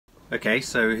Okay,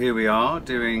 so here we are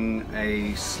doing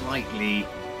a slightly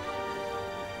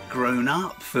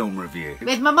grown-up film review.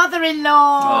 With my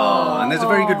mother-in-law! Oh, and there's a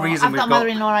very good reason I've got a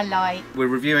mother-in-law I like. We're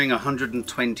reviewing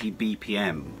 120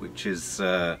 BPM, which is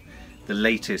the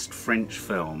latest French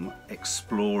film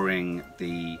exploring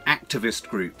the activist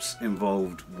groups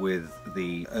involved with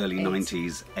the early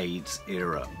 90s AIDS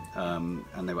era. And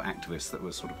they were activists that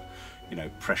were sort of, you know,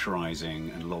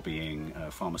 pressurising and lobbying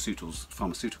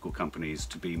pharmaceutical companies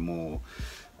to be more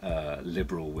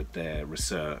liberal with their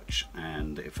research,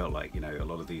 and it felt like, you know, a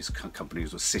lot of these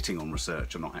companies were sitting on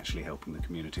research and not actually helping the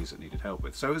communities that needed help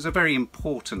with. So it was a very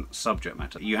important subject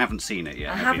matter. You haven't seen it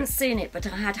yet, I haven't seen it, but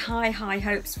I had high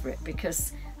hopes for it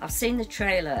because I've seen the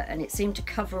trailer and it seemed to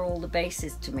cover all the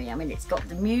bases to me. I mean, it's got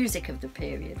the music of the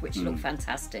period, which looked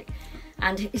fantastic.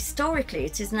 And historically,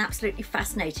 it is an absolutely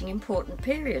fascinating, important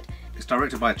period. It's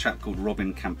directed by a chap called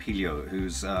Robin Campillo,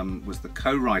 who's was the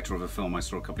co-writer of a film I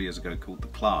saw a couple of years ago called The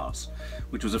Class,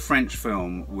 which was a French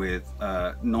film with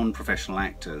non-professional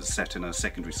actors set in a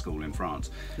secondary school in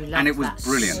France. And it was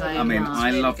brilliant. So I mean, I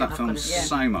really love that film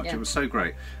so much. Yeah. It was so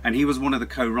great. And he was one of the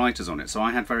co-writers on it, so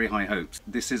I had very high hopes.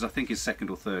 This is, I think, his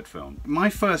second or third film. My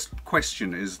first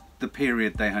question is the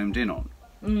period they homed in on.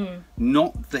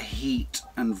 Not the heat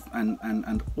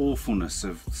and awfulness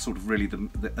of sort of really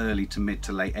the early to mid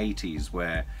to late 80s,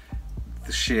 where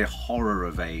the sheer horror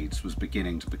of AIDS was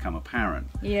beginning to become apparent.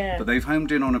 Yeah. But they've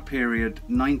homed in on a period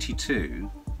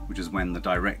 92, which is when the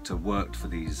director worked for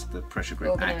the pressure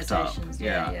group ACT UP.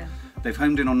 Yeah. They've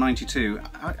homed in on 92.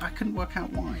 I couldn't work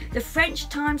out why. The French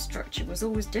time structure was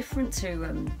always different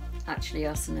to actually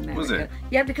us in America. Was it?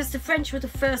 Yeah, because the French were the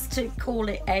first to call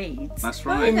it AIDS. That's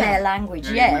right. In their language,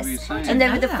 Yeah, maybe yes. you're saying. And they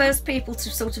were the that. first people to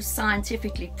sort of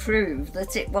scientifically prove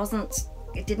that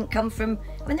it didn't come from,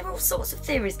 I mean, there were all sorts of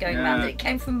theories going around that it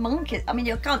came from monkeys. I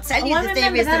mean, I can't tell you I the remember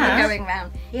theories that that. were going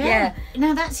around. Yeah.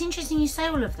 Now that's interesting you say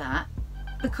all of that,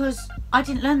 because I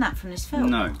didn't learn that from this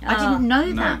film. No. I didn't know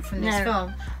No. that from this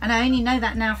film, and I only know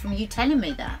that now from you telling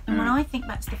me that. And when I think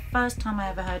back to the first time I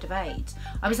ever heard of AIDS,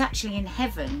 I was actually in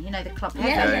Heaven, you know, the club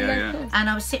Heaven. Yeah. And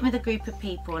I was sitting with a group of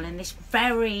people, and this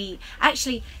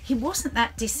actually, he wasn't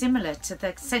that dissimilar to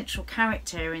the central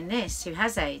character in this who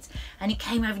has AIDS. And he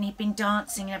came over and he'd been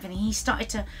dancing and everything. He started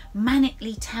to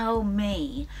manically tell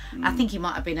me, I think he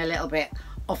might have been a little bit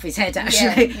off his head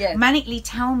actually, manically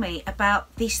tell me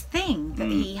about this thing that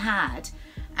he had.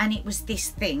 And it was this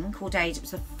thing called AIDS. It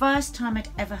was the first time I'd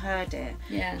ever heard it.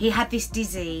 Yeah. He had this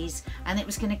disease and it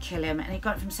was going to kill him, and he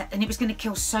got it from and it was going to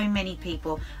kill so many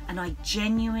people. And I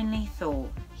genuinely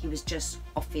thought he was just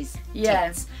off his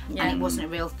tits, and it wasn't a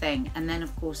real thing. And then,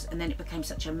 of course, it became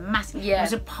such a massive. It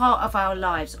was a part of our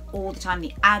lives all the time.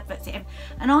 The adverts,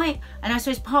 and I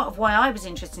suppose part of why I was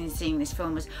interested in seeing this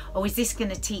film was, is this going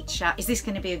to teach? Is this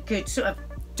going to be a good sort of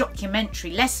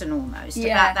documentary lesson almost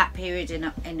about that period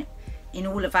in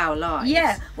all of our lives?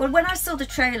 Yeah, well, when I saw the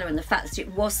trailer and the fact that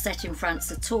it was set in France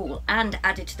at all, and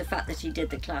added to the fact that he did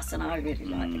The Class, and I really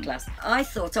like The Class, I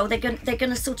thought, they're going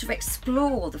to sort of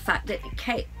explore the fact that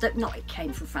it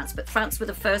came from France, but France were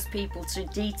the first people to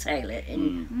detail it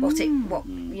in what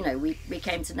you know we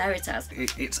came to know it as.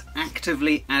 It's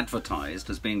actively advertised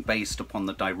as being based upon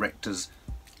the director's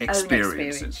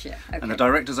experiences. And the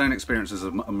director's own experience as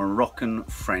a Moroccan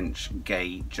French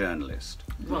gay journalist.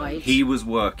 Right. He was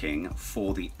working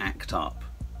for the ACT UP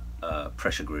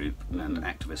pressure group and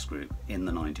activist group in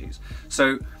the 90s.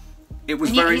 So it was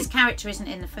his character isn't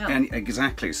in the film. And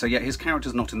exactly. So yeah, his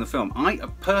character's not in the film. I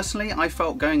personally, I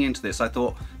felt going into this, I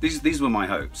thought these were my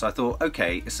hopes. I thought,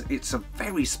 okay, it's a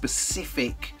very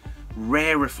specific,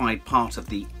 rarefied part of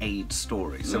the AIDS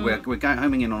story. So we're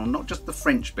homing in on not just the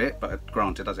French bit, but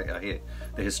granted, as I hear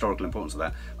the historical importance of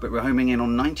that, but we're homing in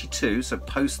on 92, so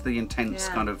post the intense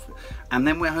kind of, and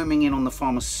then we're homing in on the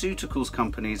pharmaceuticals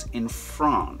companies in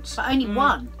France. But only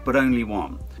one. But only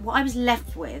one. What I was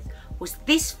left with was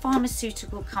this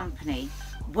pharmaceutical company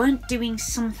weren't doing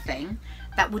something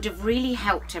that would have really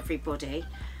helped everybody.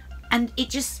 And it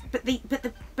just, but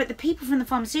the people from the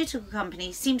pharmaceutical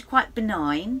company seemed quite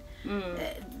benign.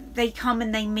 They come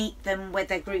and they meet them where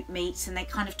their group meets, and they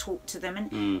kind of talk to them,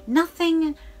 and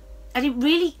nothing. I didn't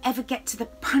really ever get to the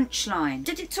punchline.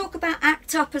 Did it talk about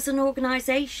ACT UP as an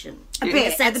organisation? A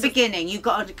bit at the beginning, you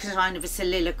got a kind of a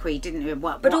soliloquy, didn't you?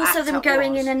 But also them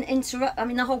going in and interrupt. I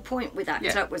mean, the whole point with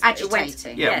ACT UP was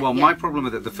agitating. My problem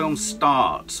with it, the film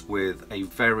starts with a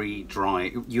very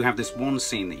dry. You have this one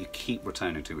scene that you keep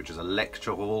returning to, which is a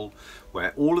lecture hall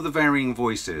where all of the varying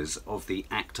voices of the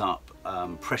ACT UP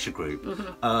pressure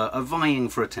group are vying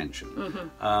for attention.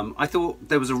 I thought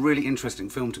there was a really interesting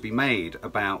film to be made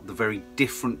about the very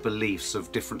different beliefs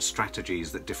of different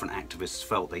strategies that different activists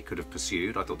felt they could have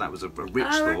pursued. I thought that was a rich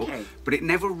thought, but it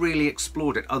never really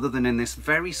explored it other than in this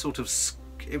very sort of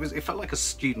it felt like a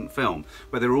student film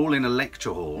where they were all in a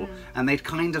lecture hall and they'd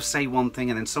kind of say one thing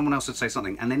and then someone else would say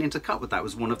something, and then intercut with that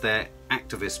was one of their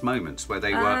activist moments where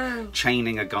they were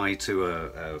chaining a guy to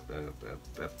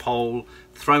a pole,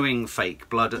 throwing fake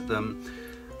blood at them.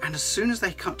 And as soon as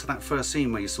they cut to that first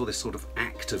scene where you saw this sort of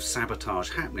act of sabotage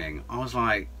happening, I was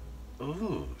like,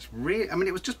 oh, it's really, I mean,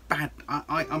 it was just bad.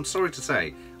 I'm sorry to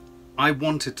say, I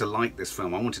wanted to like this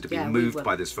film. I wanted to be moved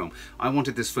by this film. I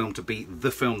wanted this film to be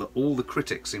the film that all the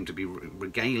critics seem to be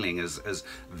regaling as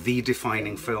the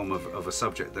defining film of a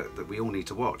subject that we all need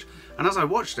to watch. And as I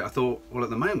watched it, I thought, well, at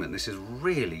the moment, this is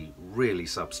really, really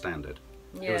substandard.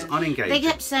 It was unengaging. They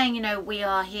kept saying, you know, we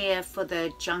are here for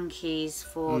the junkies,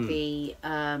 for the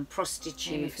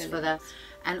prostitutes, for the,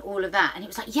 and all of that. And it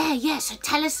was like, yeah, so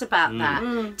tell us about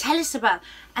that. Tell us about,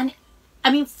 and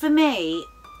I mean, for me,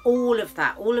 all of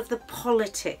that, all of the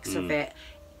politics of it,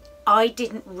 I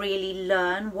didn't really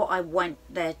learn what I went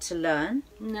there to learn.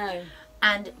 No.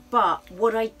 But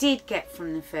what I did get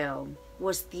from the film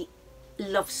was the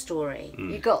love story.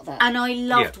 You got that. And I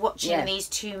loved watching these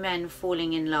two men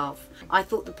falling in love. I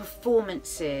thought the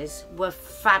performances were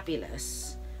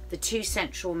fabulous. The two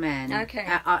central men. Okay.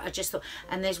 I just thought,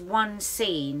 and there's one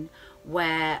scene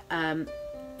where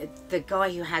the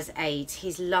guy who has AIDS,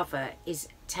 his lover, is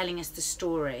telling us the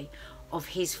story of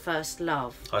his first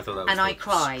love. I thought that was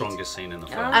the strongest scene in the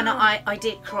film. And I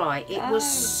did cry. It was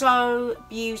so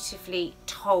beautifully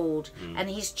told, and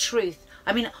his truth.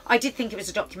 I mean, I did think it was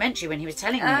a documentary when he was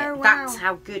telling me it. Wow. That's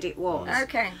how good it was.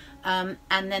 Okay. And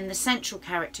then the central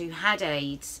character who had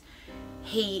AIDS,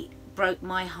 he broke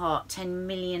my heart 10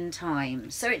 million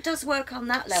times. So it does work on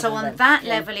that level. So on that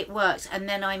level it works, and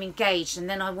then I'm engaged, and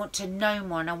then I want to know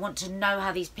more, and I want to know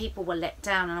how these people were let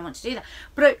down, and I want to do that.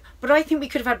 But I think we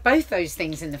could have had both those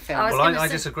things in the film. Well, I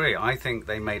disagree. I think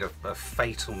they made a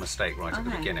fatal mistake right at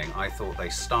the beginning. I thought they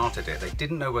started it. They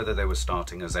didn't know whether they were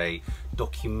starting as a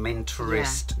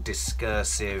documentarist,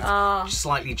 discursive,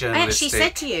 slightly journalistic. I actually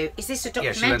said to you, is this a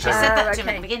documentary? I said that to him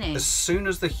at the beginning. As soon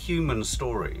as the human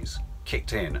stories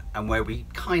kicked in, and where we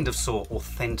kind of saw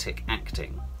authentic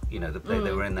acting, you know,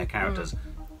 they were in their characters,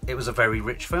 it was a very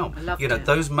rich film. I loved it.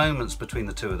 Those moments between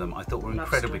the two of them I thought were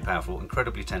incredibly powerful,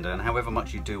 incredibly tender, and however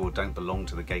much you do or don't belong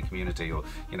to the gay community, or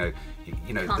you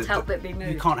can't help but be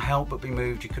moved. You can't help but be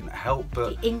moved. You couldn't help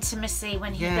but the intimacy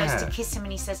when he goes to kiss him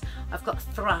and he says, "I've got a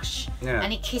thrush,"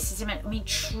 and he kisses him. I mean,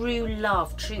 true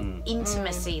love, true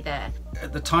intimacy there.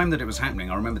 At the time that it was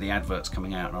happening, I remember the adverts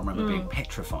coming out, and I remember being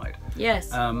petrified.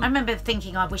 Yes. I remember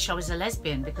thinking, I wish I was a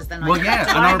lesbian, because then but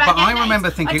I remember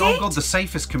thinking, oh God, the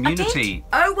safest community.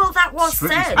 Oh well, that was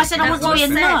said. I said I want to be a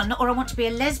nun, or I want to be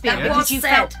a lesbian, because you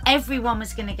felt everyone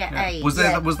was going to get AIDS. Was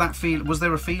there was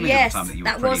there a feeling at the time that you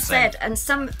were pretty was said, and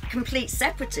some complete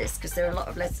separatists, because there were a lot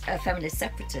of feminist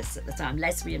separatists at the time,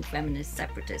 lesbian feminist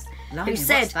separatists, who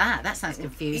said what's that? That sounds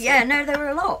confusing. Yeah, no, there were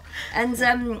a lot, and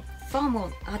far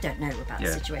more. I don't know about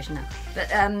the situation now,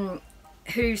 but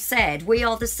who said we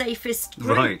are the safest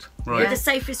group? Right. We're the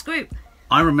safest group.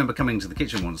 I remember coming to the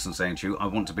kitchen once and saying to you, I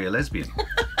want to be a lesbian.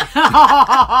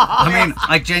 I mean,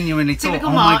 I genuinely thought, oh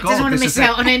my God, doesn't want to miss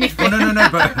out on anything. Well, no,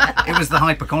 but it was the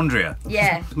hypochondria.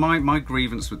 Yeah. My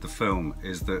grievance with the film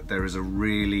is that there is a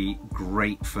really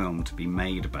great film to be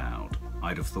made about,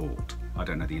 I'd have thought, I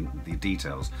don't know the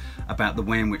details, about the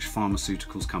way in which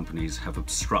pharmaceuticals companies have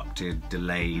obstructed,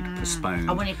 delayed, postponed,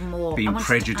 been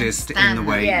prejudiced in the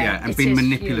way, and been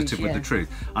manipulative with the truth.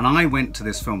 And I went to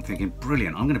this film thinking,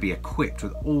 brilliant, I'm going to be equipped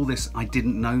with all this I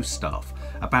didn't know stuff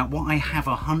about what I have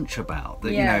a hunch about,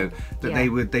 that you know,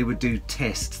 that they would do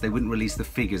tests, they wouldn't release the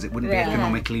figures, it wouldn't be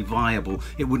economically viable,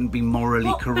 it wouldn't be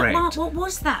morally correct. But Mark, what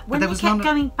was that? When we kept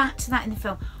going back to that in the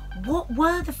film, what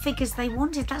were the figures they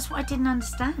wanted? That's what I didn't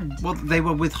understand. Well, they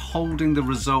were withholding the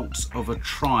results of a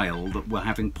trial that were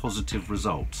having positive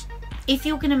results. if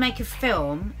you're going to make a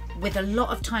film with a lot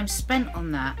of time spent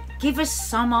on that, give us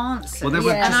some answers. Well,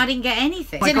 and I didn't get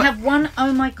anything. Didn't have one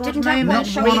oh my god moment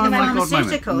reading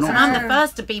pharmaceuticals. And I'm the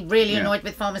first to be really annoyed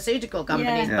with pharmaceutical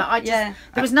companies, but I just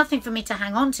there was nothing for me to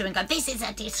hang on to and go, this is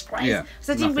a disgrace.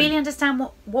 So I didn't really understand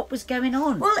what was going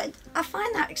on. Well, I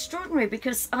find that extraordinary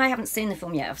because I haven't seen the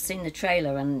film yet. I've seen the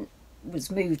trailer and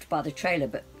was moved by the trailer,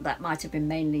 but that might have been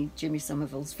mainly Jimmy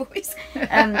Somerville's voice,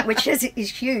 which is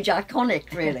huge,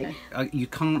 iconic, really. You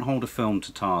can't hold a film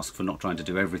to task for not trying to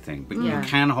do everything, but you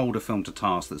can hold a film to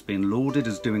task that's being lauded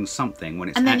as doing something when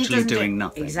it's actually doing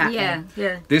nothing. Exactly.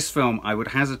 Yeah. This film, I would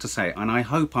hazard to say, and I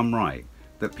hope I'm right,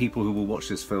 that people who will watch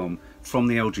this film from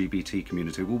the LGBT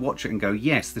community will watch it and go,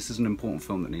 yes, this is an important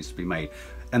film that needs to be made.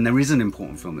 And there is an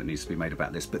important film that needs to be made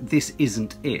about this, but this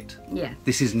isn't it. Yeah.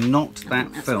 This is not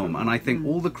that film. And I think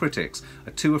all the critics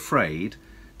are too afraid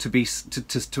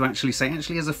to actually say,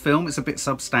 actually, as a film, it's a bit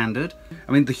substandard.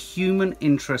 I mean, the human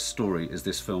interest story is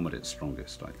this film at its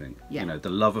strongest, I think. You know, the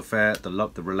love affair,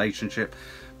 the relationship.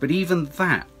 But even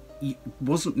that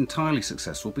wasn't entirely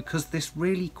successful because this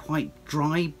really quite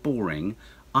dry, boring,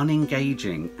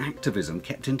 unengaging activism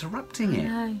kept interrupting it.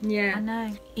 I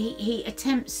know. He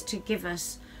attempts to give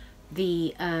us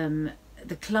the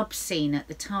club scene at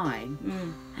the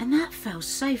time, and that fell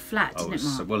so flat, didn't it,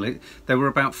 Mark? Well, there were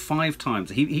about 5 times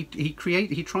he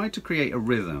tried to create a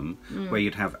rhythm where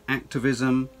you'd have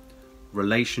activism,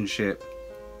 relationship,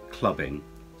 clubbing,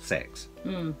 sex,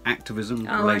 activism,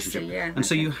 relationship, and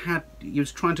so you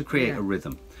was trying to create a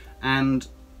rhythm. And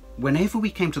whenever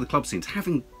we came to the club scenes,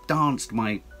 having danced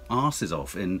my arses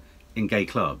off in gay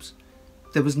clubs,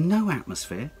 there was no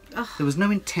atmosphere. There was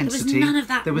no intensity. There was none of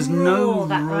that. There was no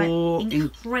raw,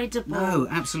 incredible. No,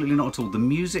 absolutely not at all. The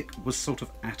music was sort of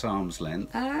at arm's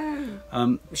length.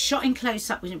 Shot in close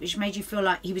up, which made you feel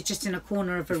like he was just in a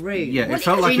corner of a room. Yeah, it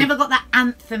felt like you never got that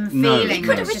anthem feeling. You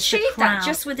could have achieved that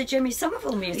just with the Jimmy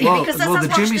Somerville music. Well, because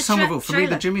the Jimmy Somerville, for me,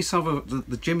 the Jimmy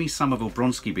Somerville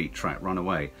Bronski Beat track,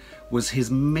 Runaway, was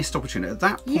his missed opportunity. At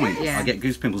that point, I get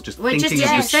goosebumps just thinking of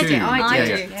the tune. I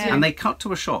do. And they cut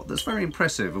to a shot that's very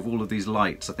impressive of all of these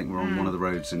lights. I think we're on one of the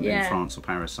roads in France or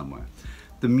Paris somewhere.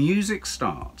 The music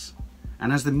starts,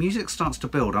 and as the music starts to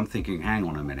build, I'm thinking, hang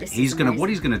on a minute. What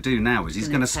he's gonna do now is he's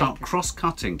gonna start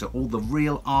cross-cutting to all the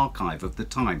real archive of the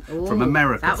time from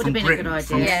America, from Britain,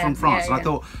 from France. And I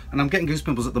thought, and I'm getting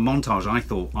goosebumps at the montage I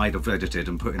thought I'd have edited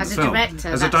and put in the film.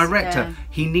 As a director,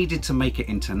 he needed to make it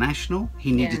international.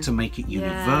 He needed to make it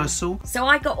universal. So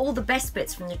I got all the best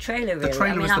bits from the trailer. Really. The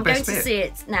trailer was the best bit. I'm going to see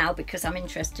it now because I'm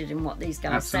interested in what these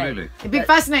guys say. It'd be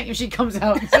fascinating if she comes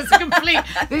out. It's a complete.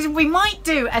 We might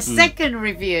do a second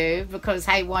review because.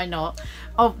 Hey, why not?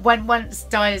 Of once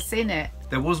Dia's in it.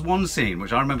 There was one scene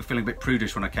which I remember feeling a bit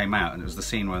prudish when I came out, and it was the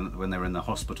scene when they were in the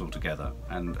hospital together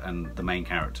and the main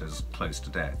character's close to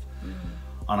death.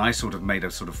 And I sort of made a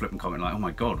sort of flippant comment like, oh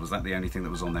my god, was that the only thing that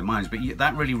was on their minds? But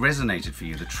that really resonated for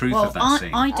you, the truth of that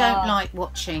scene. I don't like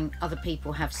watching other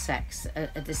people have sex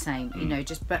at the same, you know,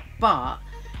 just but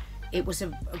it was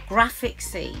a graphic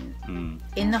scene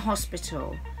in the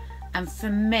hospital. And for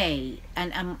me,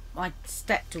 and my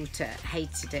stepdaughter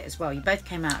hated it as well. You both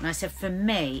came out, and I said, for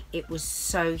me, it was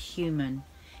so human.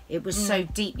 It was so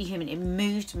deeply human. It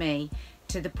moved me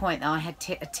to the point that I had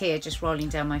a tear just rolling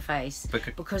down my face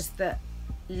because the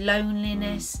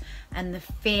loneliness and the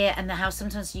fear and how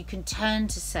sometimes you can turn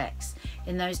to sex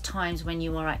in those times when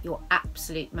you are at your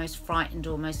absolute most frightened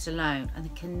or most alone, and the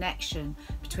connection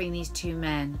between these two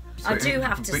men. I do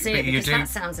have to see it because that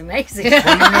sounds amazing.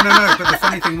 Well, no. But the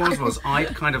funny thing was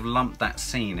I'd kind of lumped that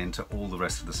scene into all the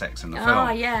rest of the sex in the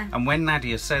film. And when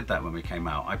Nadia said that when we came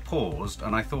out, I paused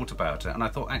and I thought about it, and I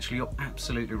thought, actually, you're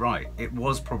absolutely right. It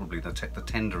was probably the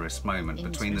tenderest moment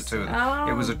between the two of them.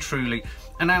 It was a truly...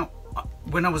 And now,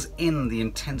 when I was in the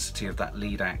intensity of that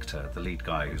lead actor, the lead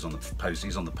guy who's on the poster,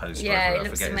 he's on the poster. Yeah, I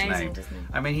forget his name. Doesn't he?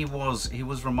 I mean, he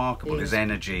was remarkable. His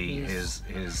energy, his.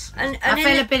 And I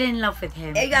feel a bit in love with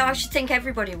him. Yeah, I should think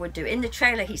everybody would do. In the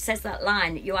trailer, he says that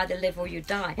line: "You either live or you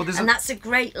die," and that's a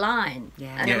great line.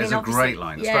 Yeah, it's a great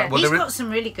line. Yeah. He's got some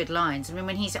really good lines. I mean,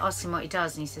 when he's asking what he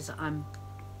does, and he says, "I'm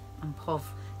POV."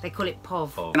 They call it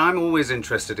POV. And I'm always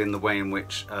interested in the way in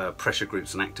which pressure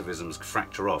groups and activisms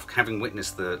fracture off. Having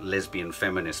witnessed the lesbian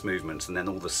feminist movements and then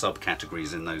all the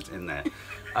subcategories in there,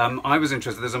 I was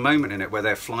interested. There's a moment in it where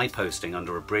they're fly posting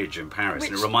under a bridge in Paris,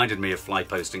 and it reminded me of fly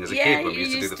posting as a kid when we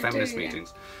used to do the feminist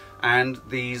meetings. and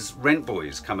these rent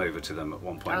boys come over to them at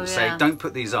one point and say, don't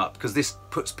put these up because this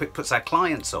puts our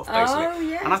clients off, basically. Oh,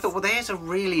 yes. And I thought, well, there's a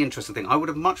really interesting thing. I would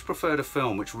have much preferred a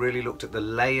film which really looked at the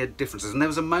layered differences. And there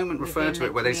was a moment referred to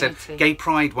it where they said, gay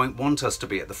pride won't want us to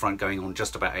be at the front going on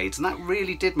just about AIDS. And that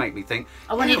really did make me think,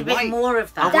 I wanted a bit more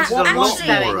of that. I wanted a lot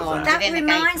more of that. That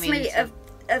reminds me of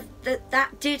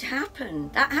that did happen.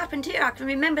 That happened here. I can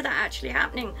remember that actually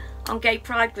happening on gay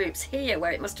pride groups here,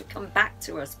 where it must have come back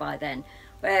to us by then,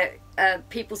 where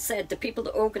people said, the people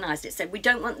that organised it said, we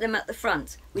don't want them at the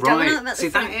front. We don't want them at the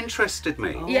front. See, that interested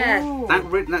me. Yeah.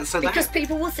 Because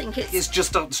people will think it's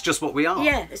just what we are.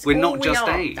 Yeah, we're not just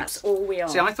AIDS. That's all we are.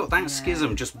 See, I thought that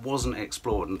schism just wasn't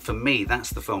explored, and for me,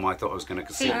 that's the film I thought I was going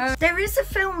to see. There is a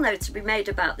film though to be made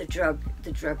about the drug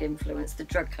influence, the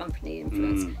drug company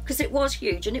influence, because it was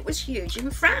huge, and it was huge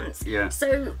in France. Yeah.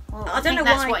 So I don't know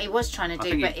that's what he was trying to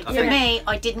do, but for me,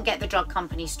 I didn't get the drug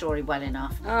company story well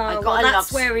enough.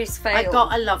 That's where he's failed. I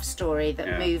got a love story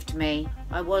that moved me.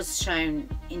 I was shown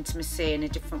intimacy in a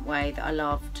different way that I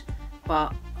loved,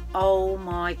 but oh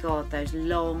my god, those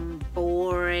long,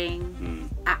 boring,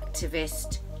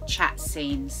 activist chat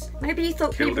scenes. Maybe you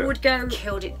thought people would go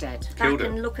killed it dead. Back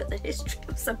and look at the history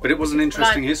of something. But it was an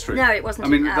interesting history. No, it wasn't. I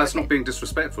mean, that's not being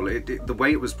disrespectful. The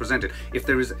way it was presented. If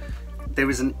there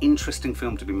is an interesting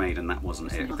film to be made, and that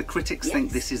wasn't it. The critics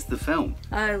think this is the film,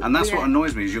 and that's what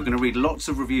annoys me. Is you're going to read lots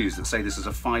of reviews that say this is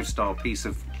a 5-star piece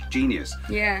of genius.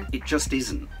 Yeah, it just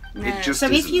isn't. No. It just so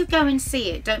isn't. if you go and see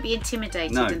it, don't be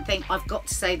intimidated and think I've got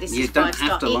to say this is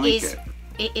 5-star.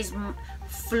 It is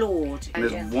flawed.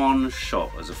 There's one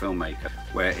shot as a filmmaker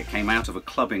where it came out of a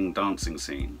clubbing dancing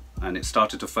scene, and it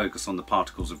started to focus on the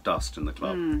particles of dust in the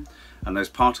club. And those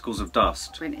particles of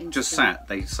dust just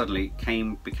they suddenly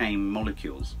became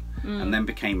molecules, and then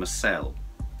became a cell.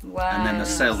 Wow. And then the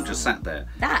cell just sat there.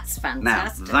 That's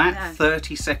fantastic. Now, that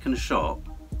 30-second shot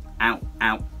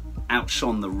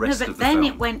outshone the rest of the film. But then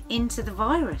it went into the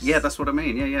virus. Yeah, that's what I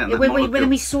mean. Yeah. And when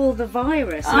we saw the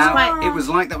virus. It was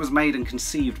like that was made and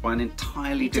conceived by an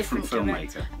entirely different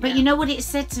filmmaker. But you know what it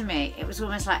said to me? It was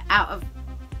almost like out of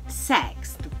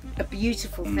sex, a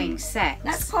beautiful thing, sex.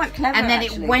 That's quite clever. And then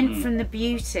it went from the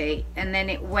beauty, and then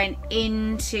it went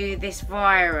into this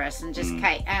virus, and just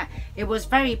it was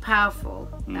very powerful.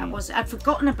 I'd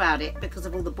forgotten about it because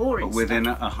of all the boring stuff. But within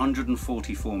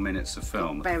 144 minutes of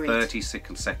film, 30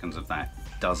 seconds of that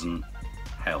doesn't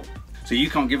help. So you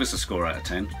can't give us a score out of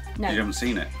 10 because you haven't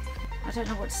seen it. I don't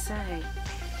know what to say.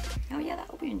 Oh yeah,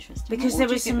 that'll be interesting. Because there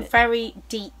were some very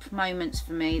deep moments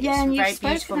for me. Yeah, and you've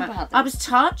spoken about them. I was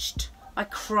touched. I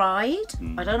cried.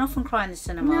 I don't often cry in the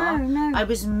cinema. No. I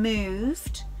was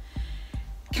moved.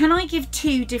 Can I give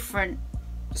 2 different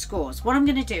scores? What I'm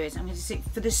going to do is I'm going to say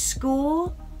for the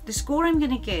score I'm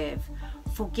going to give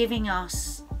for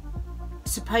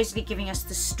supposedly giving us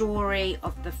the story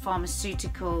of the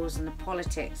pharmaceuticals and the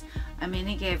politics, I'm going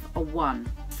to give a 1.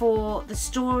 For the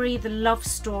story, the love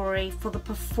story, for the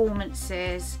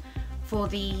performances, for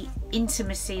the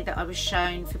intimacy that I was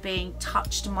shown, for being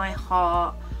touched in my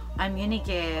heart, I'm going to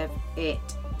give it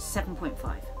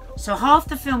 7.5. So half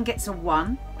the film gets a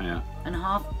 1, and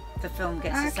half the film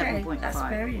gets a 7.5. That's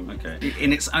very okay.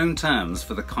 In its own terms,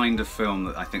 for the kind of film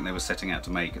that I think they were setting out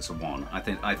to make, it's a 1.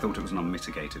 I thought it was an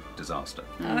unmitigated disaster.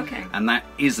 Okay. And that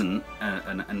isn't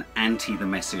an anti the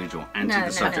message or anti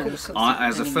the subject.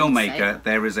 As a Anyone filmmaker,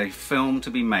 there is a film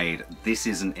to be made. This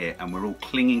isn't it, and we're all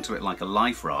clinging to it like a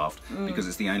life raft because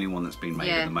it's the only one that's been made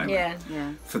at the moment.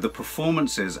 Yeah. For the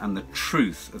performances and the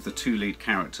truth of the 2 lead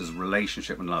characters'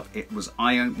 relationship and love, it was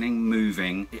eye-opening,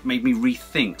 moving. It made me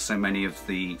rethink so many of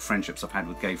the friendships I've had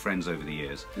with gay friends over the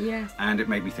years. Yeah. And it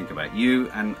made me think about you,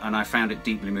 and I found it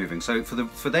deeply moving. So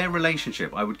for their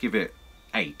relationship, I would give it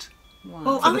 8. Wow.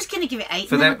 Well, I was going to give it 8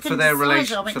 for their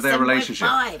relationship.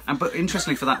 But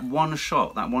interestingly, for that one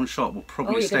shot will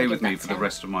probably stay with me for the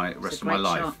rest of my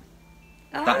life. Shot.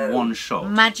 That one shot.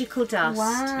 Magical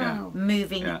dust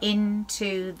moving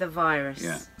into the virus.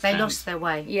 Yeah. They lost their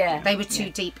way. Yeah. They were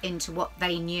too deep into what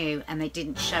they knew, and they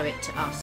didn't show it to us.